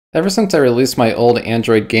Ever since I released my old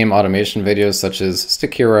Android game automation videos such as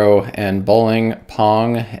Stick Hero and bowling,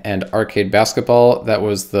 Pong, and arcade basketball, that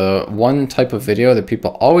was the one type of video that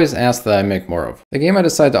people always ask that I make more of. The game I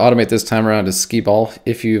decided to automate this time around is Skee-ball.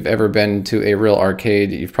 If you've ever been to a real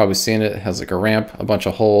arcade, you've probably seen it. It has like a ramp, a bunch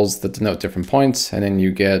of holes that denote different points, and then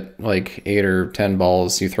you get like 8 or 10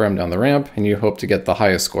 balls. You throw them down the ramp, and you hope to get the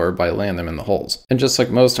highest score by landing them in the holes. And just like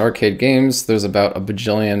most arcade games, there's about a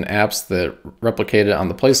bajillion apps that replicate it on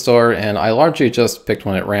the Play Store, and I largely just picked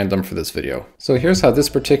one at random for this video. So here's how this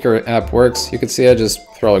particular app works. You can see I just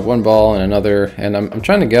throw like one ball and another, and I'm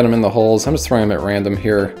trying to get them in the holes. I'm just throwing them at random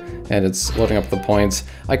here, and it's loading up the points.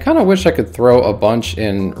 I kind of wish I could throw a bunch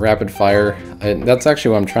in rapid fire. That's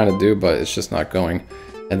actually what I'm trying to do, but it's just not going.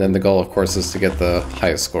 And then the goal, of course, is to get the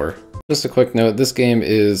highest score. Just a quick note, this game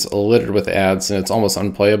is littered with ads and it's almost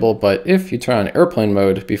unplayable, but if you turn on airplane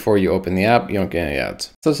mode before you open the app, you don't get any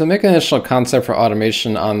ads. So to make an initial concept for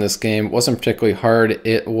automation on this game wasn't particularly hard.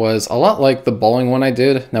 It was a lot like the bowling one I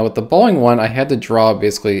did. Now with the bowling one, I had to draw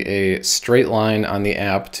basically a straight line on the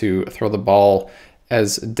app to throw the ball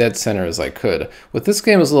as dead center as I could. With this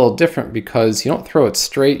game is a little different because you don't throw it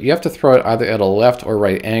straight, you have to throw it either at a left or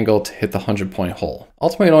right angle to hit the 100-point hole.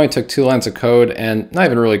 Ultimately, it only took 2 lines of code, and not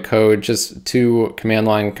even really code, just 2 command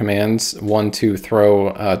line commands, one to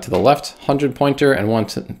throw to the left 100-pointer and one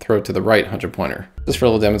to throw to the right 100-pointer. Just for a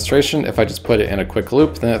little demonstration, if I just put it in a quick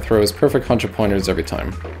loop, then it throws perfect 100-pointers every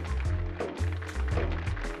time.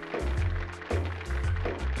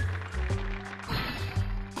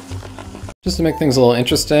 Just to make things a little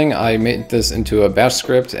interesting, I made this into a bash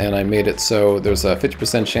script and I made it so there's a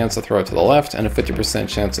 50% chance to throw it to the left and a 50%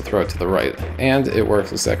 chance to throw it to the right. And it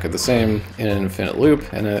works exactly the same in an infinite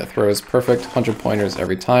loop, and it throws perfect 100-pointers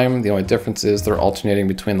every time. The only difference is they're alternating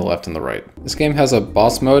between the left and the right. This game has a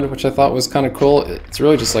boss mode, which I thought was kind of cool. It's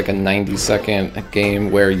really just like a 90-second game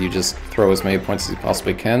where you just throw as many points as you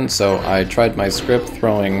possibly can. So I tried my script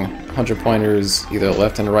throwing 100-pointers either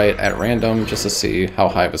left and right at random just to see how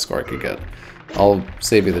high of a score I could get. I'll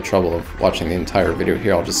save you the trouble of watching the entire video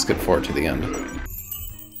here, I'll just skip forward to the end.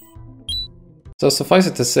 So suffice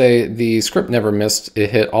it to say, the script never missed. It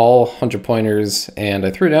hit all 100-pointers, and I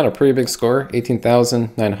threw down a pretty big score,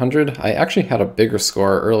 18,900. I actually had a bigger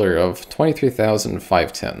score earlier of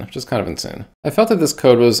 23,510, which is kind of insane. I felt that this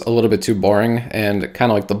code was a little bit too boring and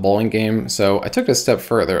kind of like the bowling game, so I took it a step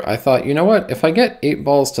further. I thought, you know what, if I get 8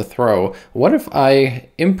 balls to throw, what if I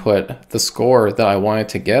input the score that I wanted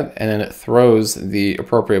to get, and then it throws the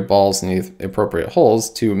appropriate balls in the appropriate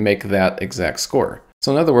holes to make that exact score?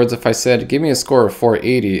 So in other words, if I said, give me a score of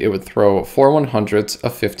 480, it would throw 4 100s, a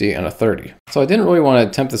 50, and a 30. So I didn't really want to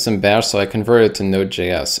attempt this in Bash, so I converted it to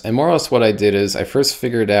Node.js. And more or less what I did is I first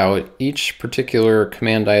figured out each particular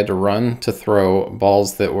command I had to run to throw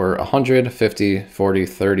balls that were 100, 50, 40,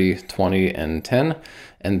 30, 20, and 10.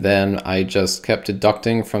 And then I just kept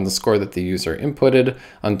deducting from the score that the user inputted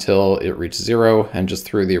until it reached 0 and just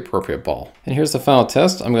threw the appropriate ball. And here's the final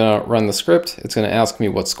test. I'm going to run the script. It's going to ask me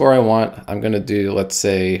what score I want. I'm going to do, let's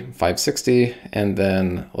say, 560, and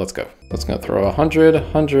then let's go. It's going to throw 100,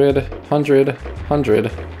 100, 100, 100,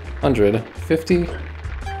 100, 50,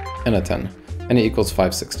 and a 10. And it equals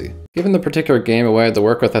 560. Given the particular game I had to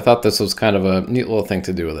work with, I thought this was kind of a neat little thing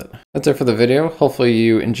to do with it. That's it for the video. Hopefully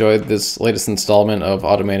you enjoyed this latest installment of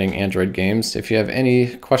automating Android games. If you have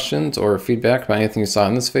any questions or feedback about anything you saw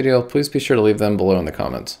in this video, please be sure to leave them below in the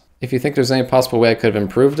comments. If you think there's any possible way I could have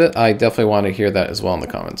improved it, I definitely want to hear that as well in the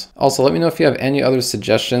comments. Also, let me know if you have any other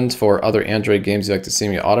suggestions for other Android games you'd like to see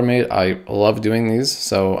me automate. I love doing these,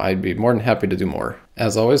 so I'd be more than happy to do more.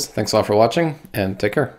 As always, thanks a lot for watching, and take care.